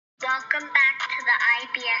Welcome back to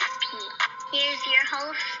the IBFP. Here's your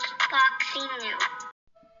host, Boxing News.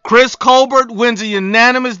 Chris Colbert wins a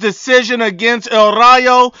unanimous decision against El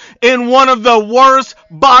Rayo in one of the worst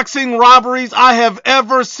boxing robberies I have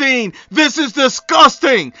ever seen. This is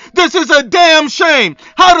disgusting. This is a damn shame.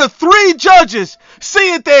 How do 3 judges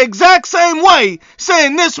see it the exact same way,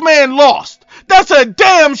 saying this man lost? That's a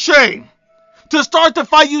damn shame. To start the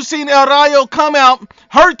fight, you seen El Rayo come out,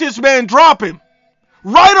 hurt this man, drop him.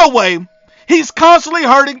 Right away, he's constantly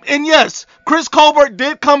hurting, and yes, Chris Colbert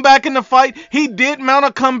did come back in the fight. He did mount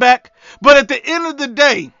a comeback, but at the end of the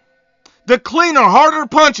day, the cleaner, harder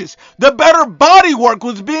punches, the better body work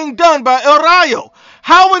was being done by El Rayo.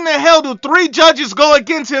 How in the hell do 3 judges go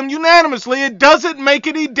against him unanimously? It doesn't make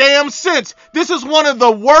any damn sense. This is one of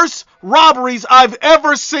the worst robberies I've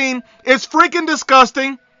ever seen. It's freaking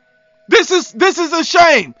disgusting. This is a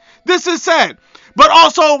shame. This is sad. But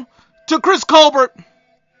also, to Chris Colbert,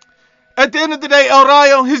 at the end of the day, El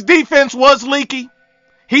Rayo, his defense was leaky.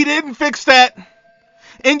 He didn't fix that.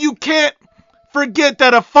 And you can't forget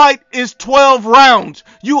that a fight is 12 rounds.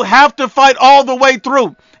 You have to fight all the way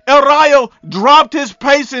through. El Rayo dropped his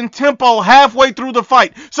pace and tempo halfway through the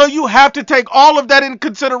fight. So you have to take all of that in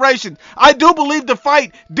consideration. I do believe the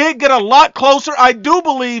fight did get a lot closer. I do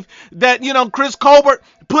believe that, Chris Colbert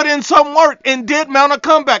put in some work and did mount a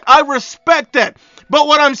comeback. I respect that. But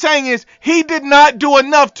what I'm saying is he did not do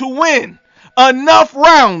enough to win enough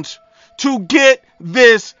rounds to get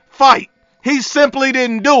this fight. He simply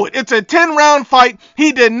didn't do it. It's a 10-round fight.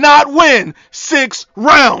 He did not win 6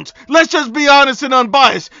 rounds. Let's just be honest and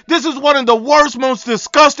unbiased. This is one of the worst, most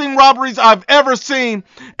disgusting robberies I've ever seen.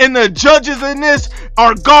 And the judges in this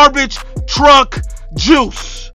are garbage truck juice.